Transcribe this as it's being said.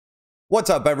What's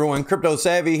up, everyone?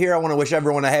 CryptoSavy here. I want to wish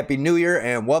everyone a happy new year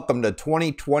and welcome to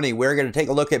 2020. We're going to take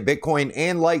a look at Bitcoin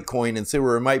and Litecoin and see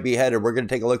where it might be headed. We're going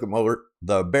to take a look at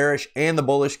the bearish and the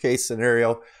bullish case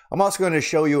scenario. I'm also going to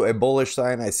show you a bullish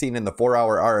sign I seen in the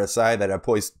 4-hour RSI that I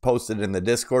posted in the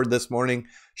Discord this morning.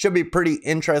 Should be pretty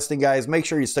interesting, guys. Make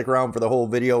sure you stick around for the whole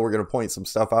video. We're going to point some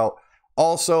stuff out.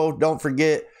 Also, don't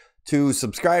forget to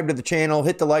subscribe to the channel,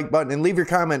 hit the like button, and leave your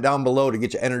comment down below to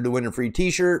get you entered to win a free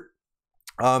t-shirt.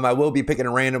 I will be picking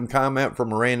a random comment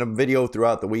from a random video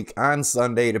throughout the week on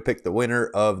Sunday to pick the winner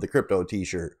of the crypto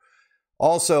t-shirt.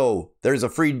 Also, there's a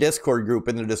free Discord group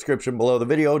in the description below the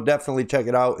video. Definitely check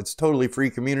it out. It's totally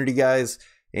free community, guys.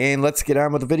 And let's get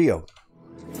on with the video.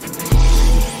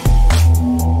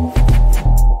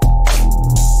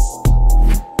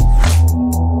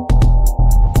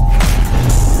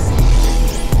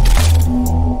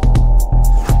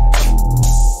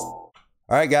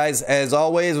 All right, guys, as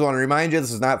always, I want to remind you,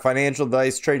 this is not financial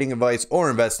advice, trading advice, or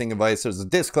investing advice. There's a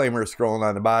disclaimer scrolling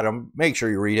on the bottom. Make sure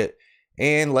you read it.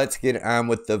 And let's get on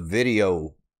with the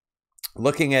video.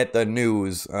 Looking at the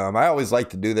news, I always like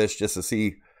to do this just to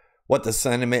see what the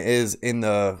sentiment is in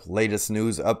the latest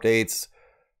news updates.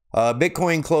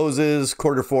 Bitcoin closes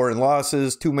Q4 in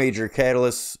losses, two major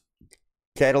catalysts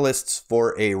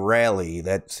for a rally.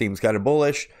 That seems kind of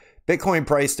bullish. Bitcoin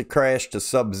price to crash to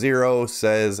sub-zero,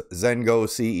 says Zengo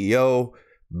CEO,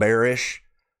 bearish.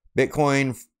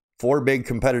 Bitcoin, 4 big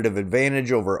competitive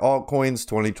advantage over altcoins,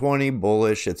 2020,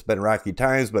 bullish. It's been rocky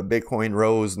times, but Bitcoin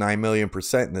rose 9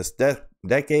 million% in this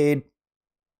decade.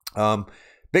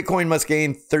 Bitcoin must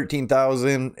gain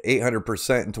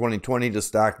 13,800% in 2020 to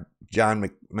stock John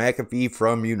McAfee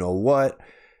from you-know-what.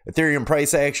 Ethereum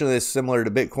price action is similar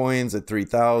to Bitcoin's at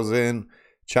 3,000.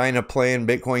 China planned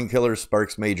Bitcoin killer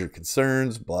sparks major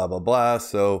concerns, blah, blah, blah.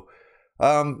 So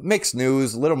mixed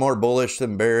news, a little more bullish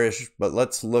than bearish. But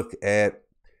let's look at,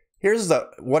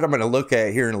 what I'm going to look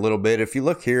at here in a little bit. If you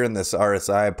look here in this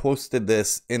RSI, I posted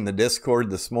this in the Discord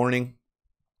this morning.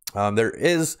 There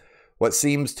is what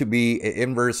seems to be an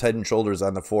inverse head and shoulders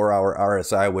on the 4-hour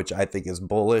RSI, which I think is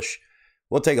bullish.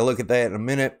 We'll take a look at that in a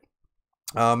minute.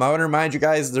 I want to remind you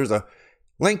guys, there's a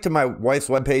link to my wife's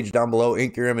webpage down below,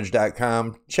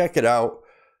 inkyyourimage.com. Check it out.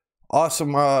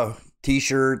 Awesome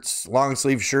t-shirts, long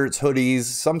sleeve shirts, hoodies.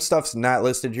 Some stuff's not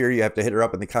listed here. You have to hit her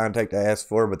up in the contact I asked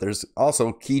for, but there's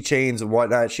also keychains and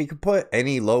whatnot. She could put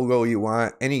any logo you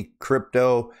want, any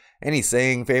crypto, any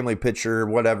saying, family picture,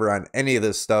 whatever on any of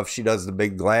this stuff. She does the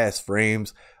big glass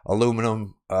frames,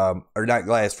 aluminum, or not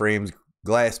glass frames,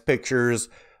 glass pictures,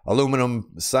 aluminum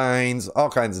signs, all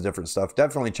kinds of different stuff.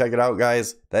 Definitely check it out,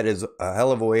 guys. That is a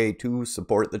hell of a way to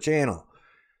support the channel.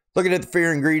 Looking at the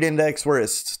fear and greed index, we're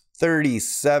at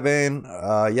 37.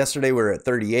 Yesterday we were at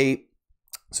 38,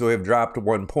 so we have dropped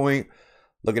 1 point.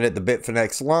 Looking at the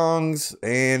Bitfinex longs,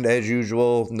 and as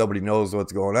usual, nobody knows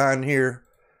what's going on here.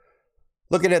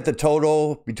 Looking at the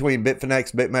total between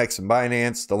Bitfinex, BitMEX, and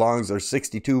Binance, the longs are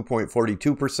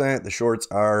 62.42%. The shorts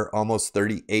are almost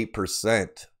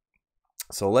 38%.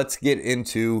 So let's get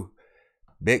into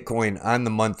Bitcoin on the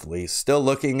monthly. Still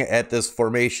looking at this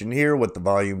formation here with the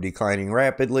volume declining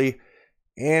rapidly.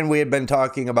 And we had been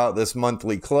talking about this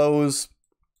monthly close,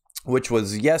 which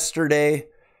was yesterday.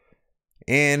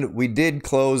 And we did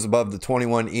close above the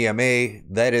 21 EMA.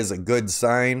 That is a good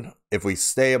sign. If we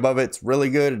stay above it, it's really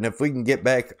good. And if we can get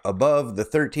back above the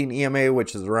 13 EMA,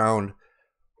 which is around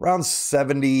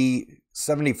 70,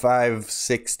 75,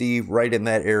 60, right in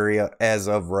that area as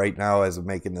of right now, as of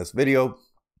making this video.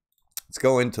 Let's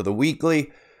go into the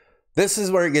weekly. This is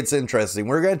where it gets interesting.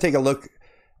 We're going to take a look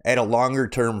at a longer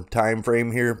term time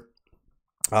frame here.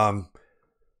 So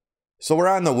we're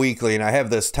on the weekly, and I have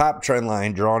this top trend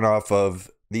line drawn off of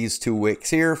these two wicks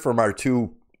here from our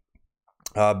two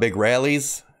big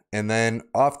rallies. And then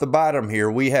off the bottom here,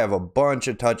 we have a bunch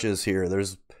of touches here.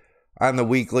 There's on the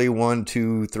weekly 1,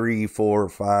 2, 3, 4,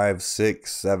 5,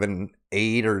 6, 7,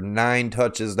 8 or 9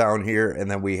 touches down here.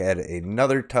 And then we had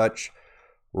another touch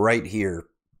right here.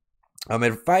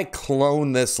 If I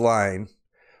clone this line,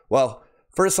 well,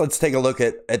 first let's take a look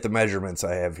at the measurements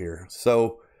I have here.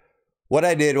 So what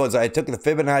I did was I took the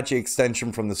Fibonacci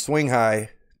extension from the swing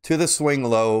high to the swing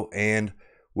low, and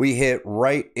we hit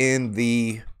right in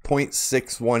the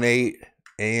 0.618,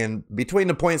 and between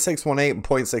the 0.618 and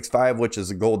 0.65, which is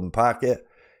a golden pocket,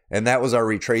 and that was our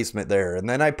retracement there. And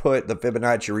then I put the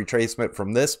Fibonacci retracement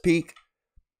from this peak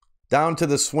down to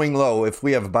the swing low. If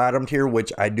we have bottomed here,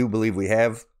 which I do believe we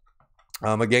have.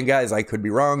 Again, guys, I could be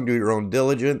wrong. Do your own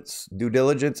due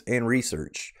diligence and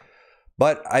research.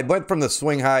 But I went from the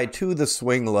swing high to the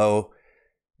swing low,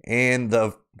 and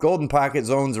the golden pocket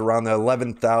zone's around the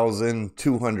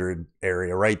 11,200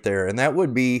 area right there. And that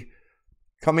would be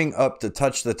coming up to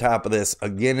touch the top of this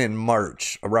again in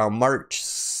March, around March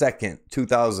 2nd,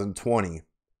 2020.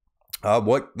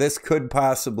 What this could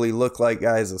possibly look like,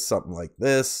 guys, is something like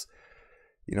this.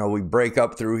 You know, we break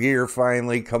up through here,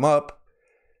 finally come up,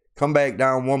 come back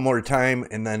down one more time,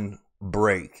 and then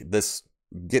break this,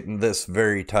 getting this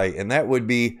very tight. And that would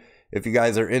be, if you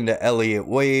guys are into Elliott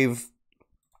wave,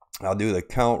 I'll do the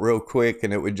count real quick,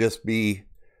 and it would just be,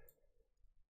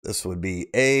 this would be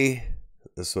A,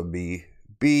 this would be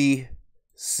B,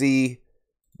 C,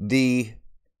 D,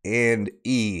 and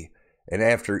E. And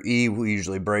after E, we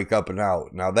usually break up and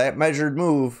out. Now that measured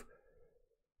move,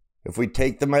 if we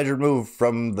take the measured move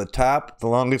from the top, the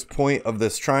longest point of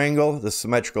this triangle, this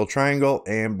symmetrical triangle,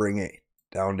 and bring it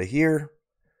down to here,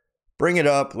 bring it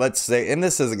up, let's say, and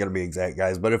this isn't going to be exact,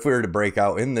 guys, but if we were to break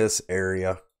out in this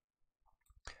area,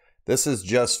 this is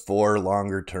just for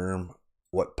longer term,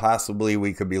 what possibly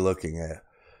we could be looking at.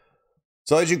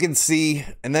 So as you can see,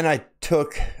 and then I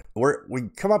took, we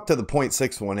come up to the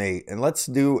 0.618, and let's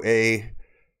do a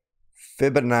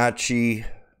Fibonacci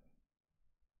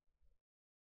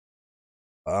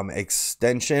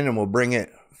extension, and we'll bring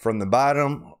it from the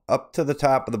bottom up to the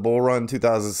top of the bull run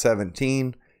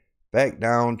 2017, back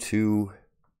down to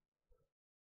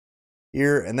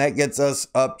here, and that gets us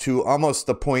up to almost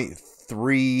the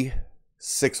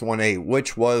 0.3618,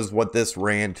 which was what this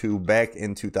ran to back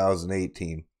in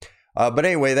 2018. But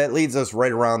anyway, that leads us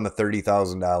right around the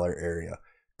 $30,000 area.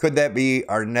 Could that be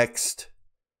our next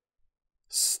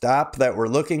stop that we're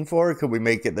looking for? Could we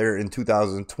make it there in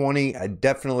 2020? I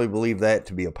definitely believe that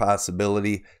to be a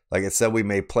possibility. Like I said, we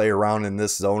may play around in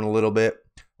this zone a little bit.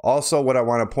 Also, what I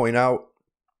want to point out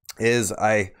is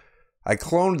I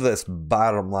cloned this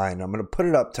bottom line. I'm going to put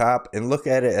it up top and look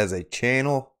at it as a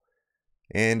channel.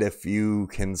 And if you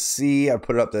can see, I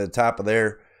put it up to the top of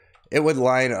there. It would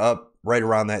line up right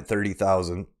around that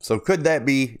 30,000. So could that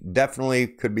be? Definitely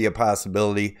could be a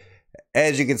possibility.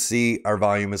 As you can see, our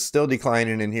volume is still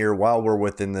declining in here while we're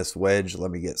within this wedge. Let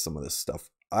me get some of this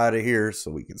stuff out of here so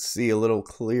we can see a little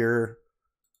clearer.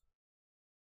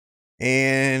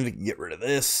 And get rid of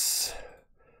this.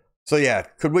 So yeah,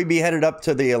 could we be headed up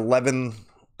to the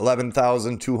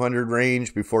 11,200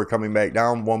 range before coming back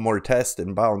down? One more test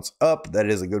and bounce up. That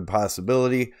is a good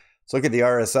possibility. Let's look at the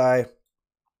RSI.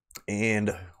 And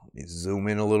let me zoom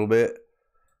in a little bit.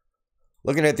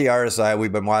 Looking at the RSI,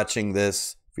 we've been watching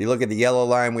this. If you look at the yellow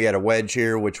line, we had a wedge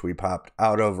here, which we popped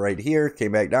out of right here,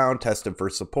 came back down, tested for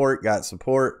support, got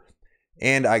support,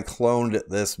 and I cloned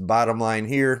this bottom line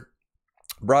here,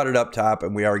 brought it up top,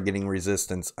 and we are getting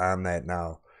resistance on that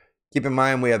now. Keep in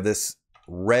mind, we have this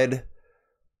red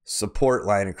support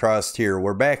line across here.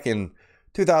 We're back in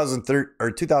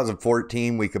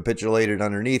 2014, we capitulated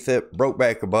underneath it, broke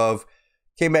back above,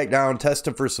 came back down,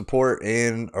 tested for support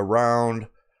in around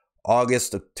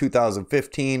August of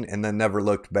 2015, and then never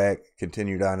looked back,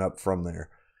 continued on up from there.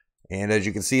 And as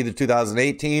you can see, the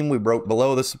 2018, we broke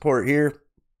below the support here,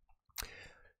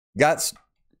 got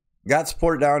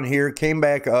support down here, came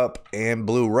back up and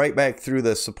blew right back through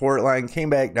the support line,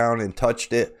 came back down and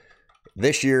touched it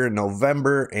this year in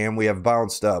November, and we have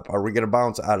bounced up. Are we going to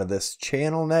bounce out of this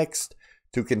channel next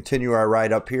to continue our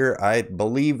ride up here? I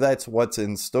believe that's what's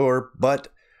in store, but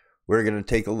we're going to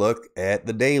take a look at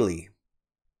the daily.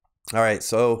 All right,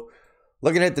 so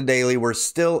looking at the daily, we're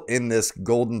still in this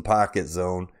golden pocket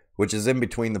zone, which is in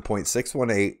between the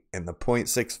 0.618 and the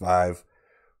 0.65.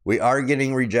 We are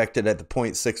getting rejected at the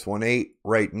 0.618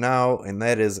 right now, and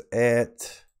that is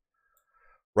at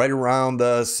right around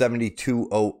the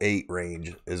 7208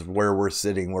 range is where we're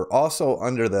sitting. We're also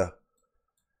under the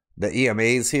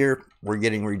EMAs here. We're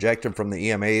getting rejected from the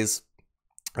EMAs,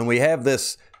 and we have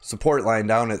this support line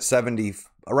down at 70,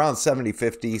 around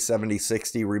 70.50,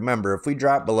 70.60. Remember, if we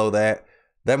drop below that,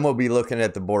 then we'll be looking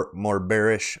at the more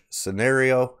bearish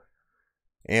scenario,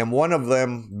 and one of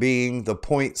them being the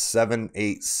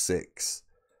 0.786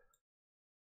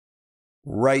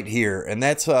 right here. And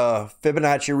that's a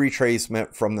Fibonacci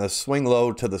retracement from the swing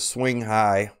low to the swing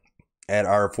high at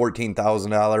our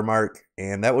 $14,000 mark.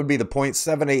 And that would be the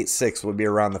 0.786 would be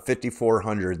around the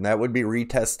 5,400. And that would be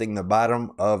retesting the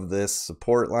bottom of this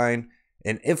support line.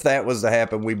 And if that was to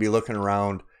happen, we'd be looking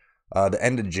around the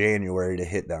end of January to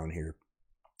hit down here.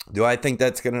 Do I think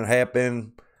that's going to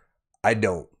happen? I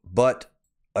don't. But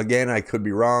again, I could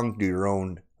be wrong. Do your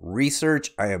own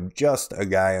research. I am just a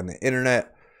guy on the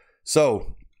internet.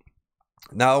 So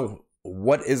now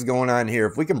what is going on here?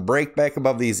 If we can break back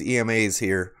above these EMAs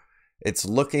here, it's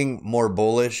looking more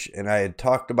bullish. And I had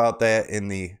talked about that in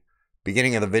the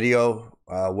beginning of the video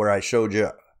where I showed you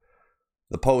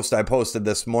the post I posted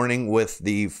this morning with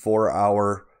the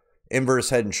 4-hour inverse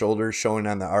head and shoulders showing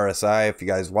on the RSI. If you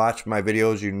guys watch my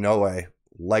videos, you know I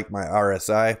like my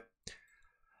RSI.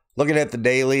 Looking at the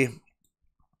daily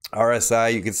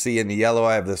RSI, you can see in the yellow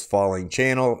I have this falling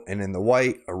channel, and in the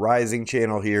white a rising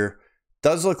channel here.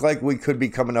 Does look like we could be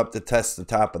coming up to test the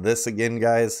top of this again,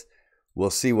 guys. We'll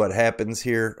see what happens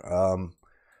here.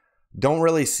 Don't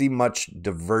really see much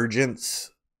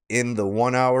divergence in the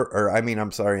 1 hour, or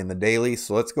in the daily.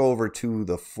 So let's go over to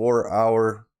the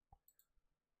 4-hour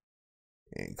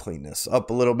and clean this up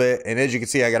a little bit. And as you can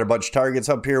see, I got a bunch of targets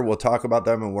up here. We'll talk about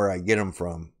them and where I get them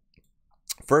from.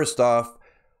 First off,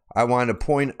 I want to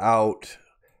point out,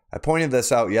 I pointed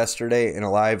this out yesterday in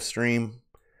a live stream.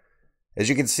 As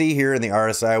you can see here in the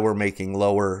RSI, we're making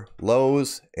lower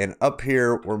lows, and up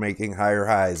here we're making higher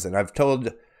highs. And I've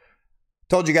told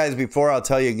you guys before, I'll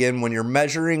tell you again, when you're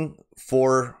measuring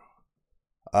for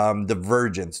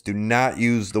divergence, do not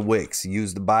use the wicks.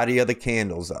 Use the body of the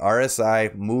candles. The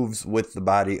RSI moves with the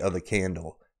body of the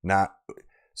candle.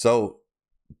 So,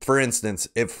 for instance,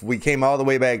 if we came all the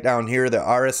way back down here, the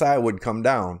RSI would come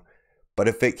down. But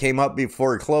if it came up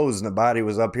before it closed and the body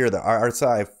was up here, the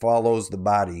RSI follows the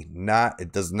body.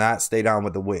 It does not stay down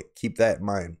with the wick. Keep that in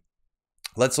mind.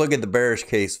 Let's look at the bearish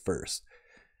case first.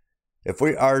 If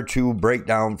we are to break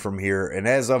down from here, and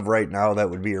as of right now, that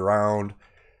would be around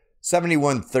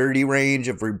 7130 range.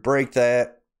 If we break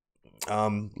that,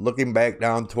 looking back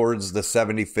down towards the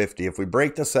 7050. If we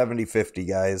break the 7050,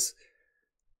 guys,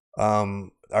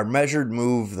 our measured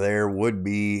move there would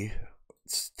be,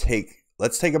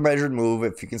 let's take a measured move.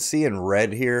 If you can see in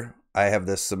red here, I have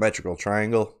this symmetrical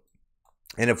triangle.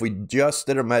 And if we just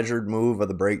did a measured move of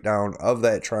the breakdown of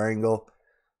that triangle,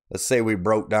 let's say we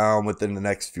broke down within the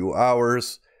next few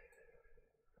hours,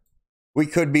 we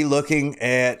could be looking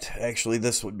at, actually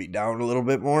this would be down a little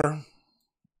bit more.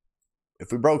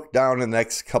 If we broke down in the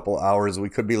next couple hours, we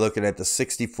could be looking at the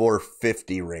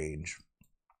 6450 range.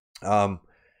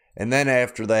 And then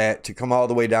after that, to come all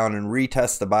the way down and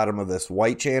retest the bottom of this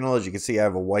white channel, as you can see, I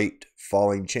have a white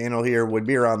falling channel here, would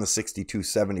be around the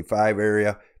 6275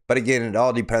 area. But again, it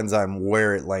all depends on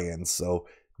where it lands. So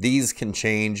these can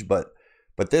change, but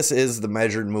this is the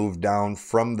measured move down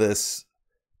from this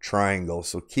triangle.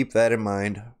 So keep that in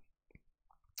mind.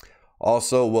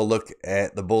 Also, we'll look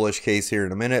at the bullish case here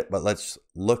in a minute, but let's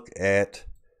look at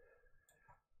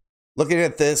looking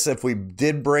at this. If we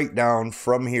did break down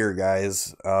from here,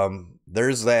 guys,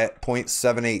 there's that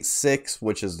 0.786,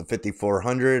 which is the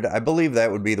 5400. I believe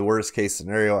that would be the worst case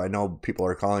scenario. I know people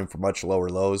are calling for much lower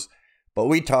lows, but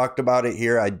we talked about it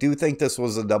here. I do think this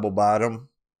was a double bottom,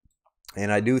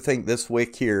 and I do think this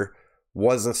wick here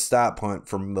was a stop hunt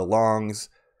from the longs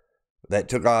that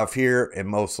took off here and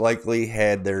most likely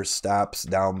had their stops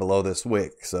down below this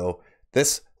wick. So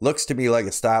this looks to me like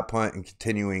a stop hunt and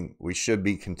continuing. We should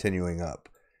be continuing up,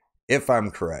 if I'm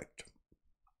correct.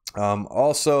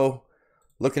 Also,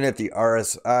 looking at the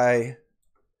RSI,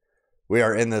 we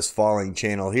are in this falling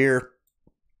channel here.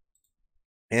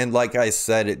 And like I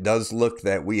said, it does look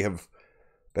that we have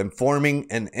been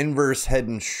forming an inverse head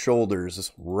and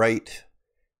shoulders right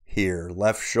here.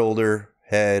 Left shoulder,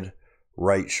 head,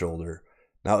 right shoulder.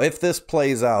 Now, if this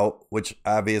plays out, which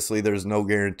obviously there's no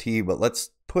guarantee, but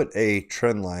let's put a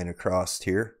trend line across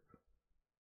here.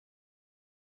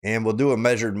 And we'll do a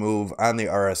measured move on the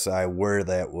RSI where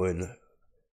that would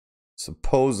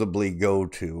supposedly go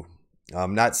to.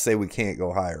 Not to say we can't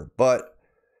go higher, but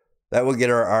that will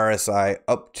get our RSI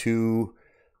up to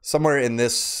somewhere in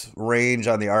this range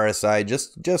on the RSI,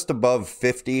 just above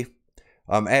 50.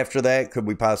 After that, could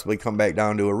we possibly come back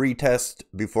down to a retest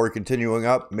before continuing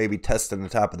up, maybe testing the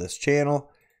top of this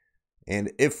channel?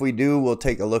 And if we do, we'll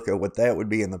take a look at what that would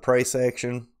be in the price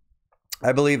action.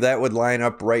 I believe that would line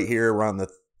up right here around the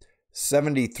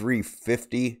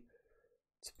 7350.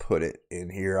 Let's put it in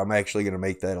here. I'm actually going to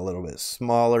make that a little bit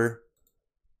smaller.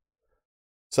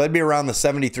 So that'd be around the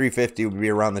 7350, would be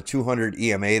around the 200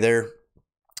 EMA there.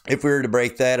 If we were to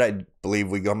break that, I believe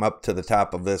we come up to the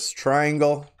top of this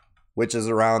triangle, which is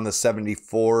around the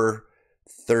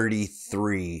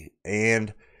 7433.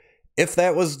 And if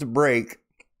that was to break,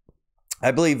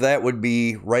 I believe that would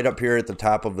be right up here at the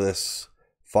top of this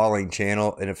falling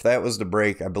channel. And if that was to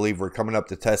break, I believe we're coming up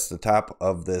to test the top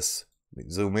of this, let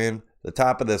me zoom in, the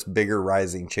top of this bigger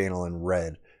rising channel in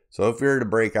red. So if we were to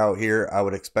break out here, I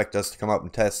would expect us to come up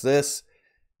and test this.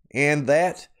 And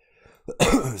that,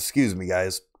 excuse me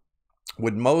guys,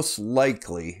 would most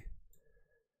likely,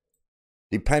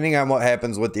 depending on what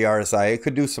happens with the RSI, it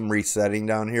could do some resetting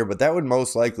down here, but that would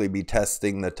most likely be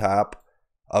testing the top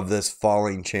of this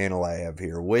falling channel I have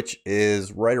here, which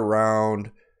is right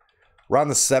around, around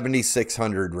the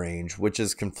 7,600 range, which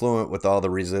is confluent with all the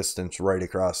resistance right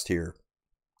across here.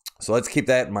 So let's keep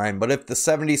that in mind. But if the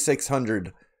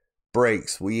 7,600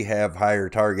 breaks, we have higher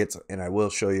targets, and I will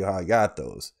show you how I got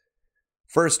those.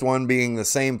 First one being the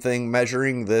same thing,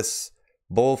 measuring this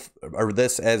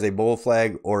this as a bull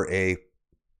flag or a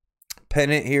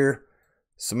pennant here,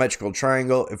 symmetrical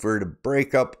triangle. If we were to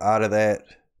break up out of that,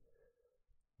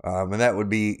 and that would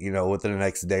be, you know, within the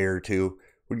next day or two,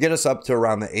 would get us up to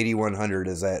around the 8,100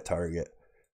 as that target,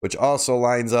 which also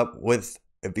lines up with,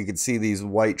 if you can see these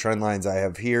white trend lines I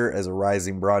have here as a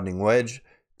rising broadening wedge,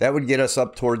 that would get us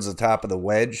up towards the top of the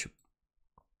wedge.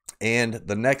 And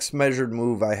the next measured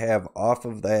move I have off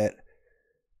of that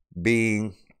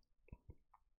being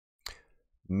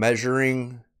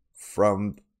measuring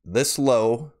from this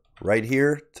low right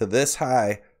here to this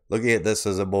high, looking at this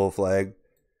as a bull flag,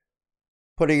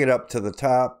 putting it up to the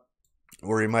top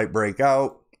where he might break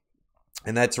out,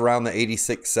 and that's around the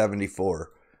 86.74.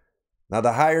 Now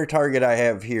the higher target I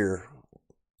have here,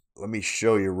 let me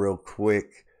show you real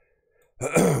quick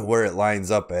where it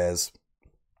lines up as.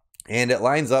 And it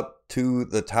lines up to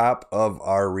the top of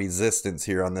our resistance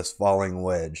here on this falling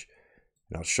wedge.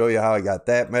 And I'll show you how I got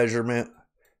that measurement,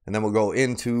 and then we'll go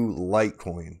into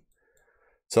Litecoin.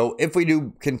 So if we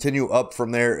do continue up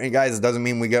from there, and guys, it doesn't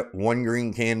mean we get one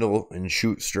green candle and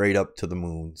shoot straight up to the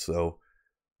moon. So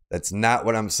that's not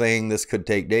what I'm saying. This could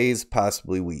take days,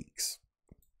 possibly weeks.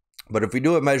 But if we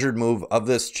do a measured move of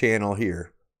this channel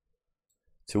here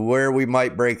to where we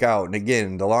might break out, and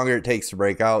again, the longer it takes to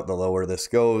break out, the lower this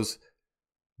goes.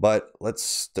 But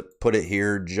let's put it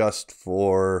here just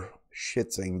for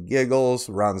shits and giggles,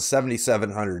 around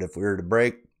 7,700 if we were to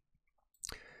break.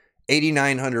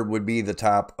 8,900 would be the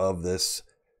top of this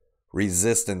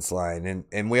resistance line.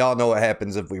 And we all know what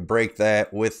happens if we break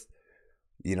that with,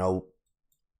 you know,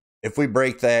 if we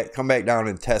break that, come back down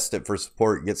and test it for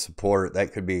support, get support,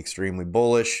 that could be extremely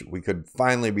bullish. We could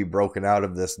finally be broken out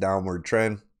of this downward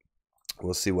trend.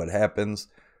 We'll see what happens.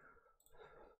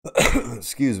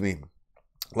 Excuse me.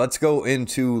 Let's go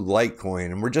into Litecoin,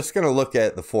 and we're just going to look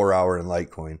at the 4-hour in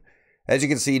Litecoin. As you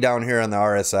can see down here on the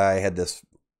RSI, I had this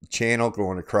channel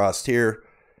going across here.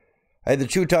 I had the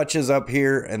 2 touches up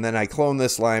here, and then I cloned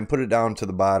this line, put it down to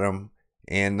the bottom,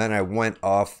 and then I went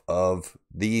off of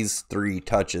these 3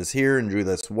 touches here and drew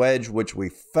this wedge, which we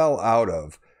fell out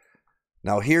of.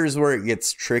 Now here's where it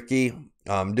gets tricky.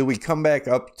 Do we come back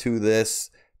up to this,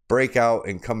 break out,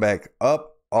 and come back up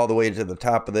all the way to the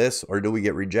top of this, or do we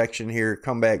get rejection here,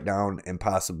 come back down, and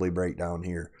possibly break down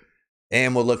here?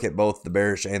 And we'll look at both the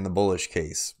bearish and the bullish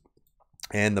case.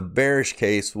 And the bearish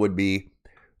case would be,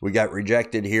 we got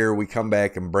rejected here, we come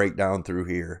back and break down through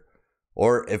here.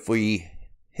 Or if we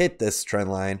hit this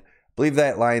trend line, I believe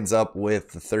that lines up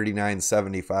with the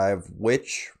 39.75,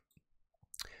 which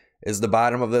is the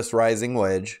bottom of this rising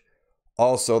wedge,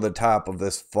 also the top of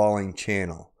this falling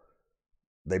channel.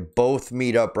 They both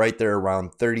meet up right there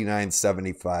around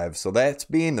 39.75. So that's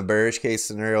being the bearish case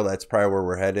scenario. That's probably where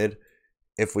we're headed.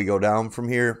 If we go down from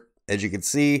here, as you can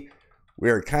see,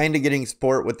 we are kind of getting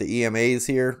support with the EMAs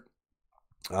here.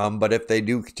 But if they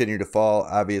do continue to fall,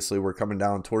 obviously we're coming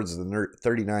down towards the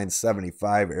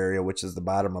 39.75 area, which is the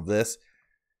bottom of this.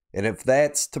 And if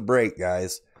that's to break,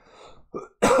 guys,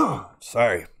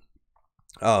 sorry.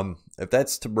 If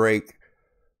that's to break,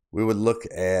 we would look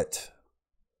at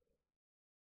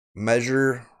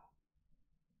measure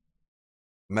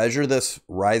this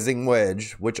rising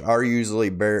wedge, which are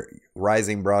usually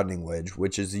rising broadening wedge,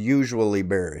 which is usually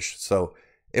bearish. So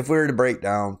if we were to break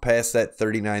down past that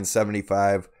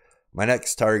 39.75, my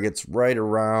next target's right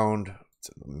around,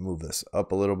 so let me move this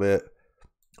up a little bit,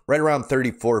 right around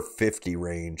 34.50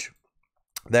 range.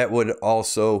 That would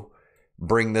also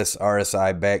bring this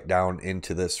RSI back down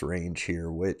into this range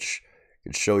here, which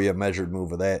could show you a measured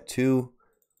move of that too.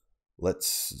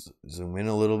 Let's zoom in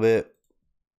a little bit.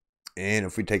 And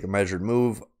if we take a measured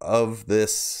move of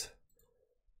this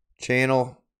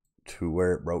channel to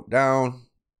where it broke down,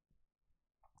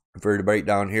 if we were to break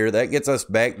down here, that gets us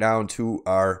back down to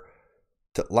our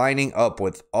lining up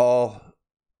with all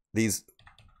these,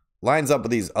 lines up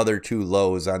with these other 2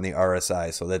 lows on the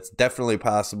RSI. So that's definitely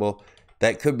possible.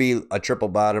 That could be a triple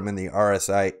bottom in the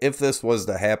RSI. If this was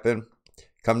to happen,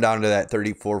 come down to that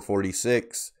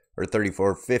 34.46 or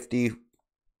 34.50,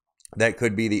 that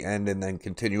could be the end, and then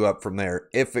continue up from there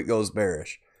if it goes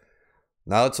bearish.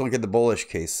 Now let's look at the bullish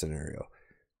case scenario.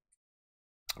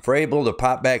 If we're able to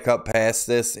pop back up past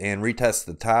this and retest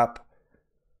the top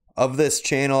of this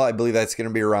channel, I believe that's going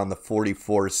to be around the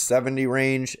 44.70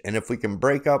 range. And if we can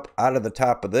break up out of the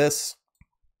top of this,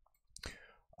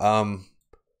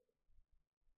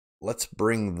 let's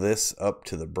bring this up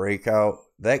to the breakout.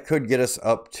 That could get us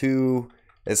up to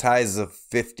as high as the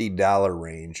 $50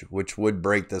 range, which would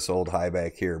break this old high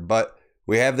back here. But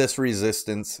we have this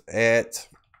resistance at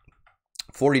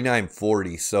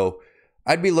 49.40, so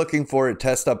I'd be looking for a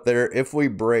test up there if we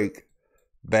break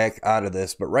back out of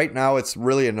this. But right now it's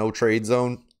really a no trade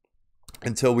zone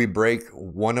until we break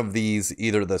one of these,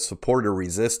 either the support or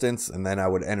resistance, and then I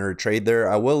would enter a trade there.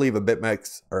 I will leave a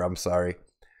Bybit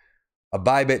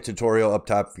tutorial up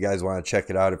top if you guys want to check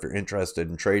it out if you're interested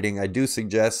in trading. I do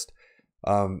suggest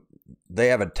they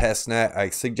have a test net. I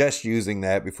suggest using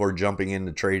that before jumping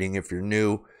into trading if you're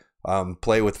new.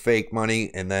 Play with fake money,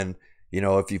 and then, you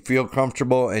know, if you feel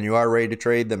comfortable and you are ready to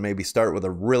trade, then maybe start with a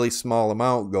really small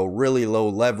amount, go really low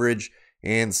leverage,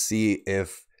 and see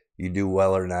if you do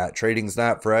well or not. Trading's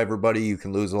not for everybody. You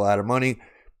can lose a lot of money,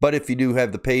 but if you do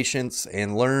have the patience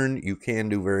and learn, you can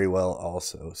do very well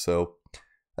also. So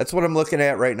that's what I'm looking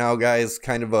at right now, guys.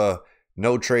 Kind of a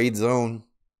no trade zone.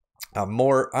 I'm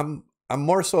more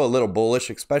so a little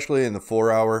bullish, especially in the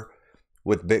 4 hour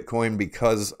with Bitcoin,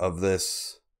 because of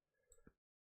this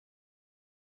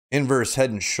inverse head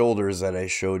and shoulders that I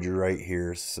showed you right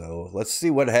here. So let's see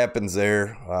what happens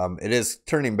there. It is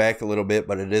turning back a little bit,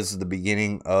 but it is the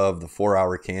beginning of the 4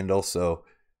 hour candle. So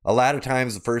a lot of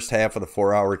times the first half of the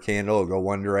 4 hour candle will go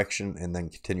one direction and then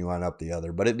continue on up the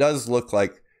other. But it does look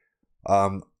like,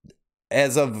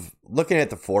 as of looking at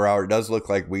the 4 hour, it does look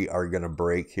like we are going to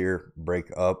break here, break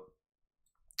up.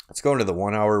 Let's go into the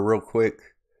 1 hour real quick.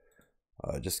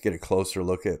 Just get a closer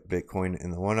look at Bitcoin in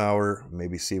the 1 hour.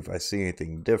 Maybe see if I see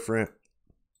anything different.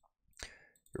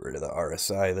 Get rid of the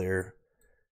RSI there.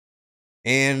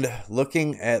 And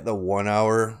looking at the 1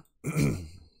 hour,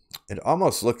 it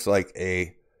almost looks like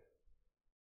let's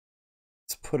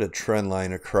put a trend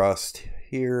line across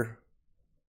here.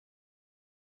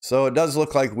 So it does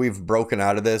look like we've broken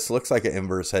out of this. Looks like an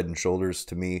inverse head and shoulders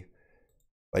to me.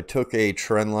 I took a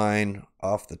trend line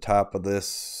off the top of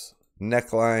this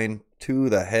neckline to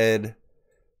the head,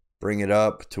 bring it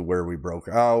up to where we broke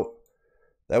out.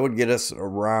 That would get us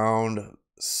around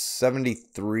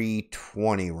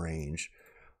 73.20 range.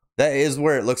 That is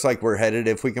where it looks like we're headed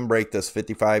if we can break this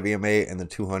 55 EMA and the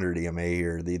 200 EMA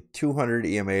here. The 200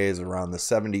 EMA is around the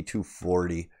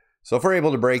 72.40. So if we're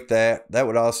able to break that, that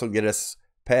would also get us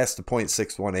past the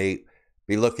 0.618.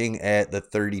 Be looking at the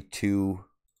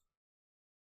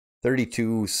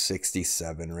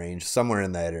 32.67 range, somewhere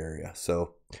in that area.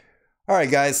 So all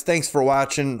right, guys, thanks for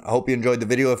watching. I hope you enjoyed the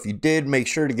video. If you did, make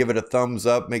sure to give it a thumbs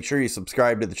up. Make sure you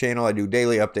subscribe to the channel. I do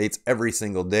daily updates every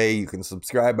single day. You can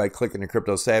subscribe by clicking the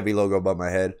CryptoSavy logo above my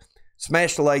head.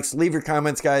 Smash the likes, leave your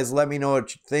comments, guys. Let me know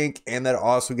what you think, and that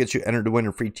also gets you entered to win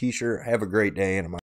a free t-shirt. Have a great day, and I'm out.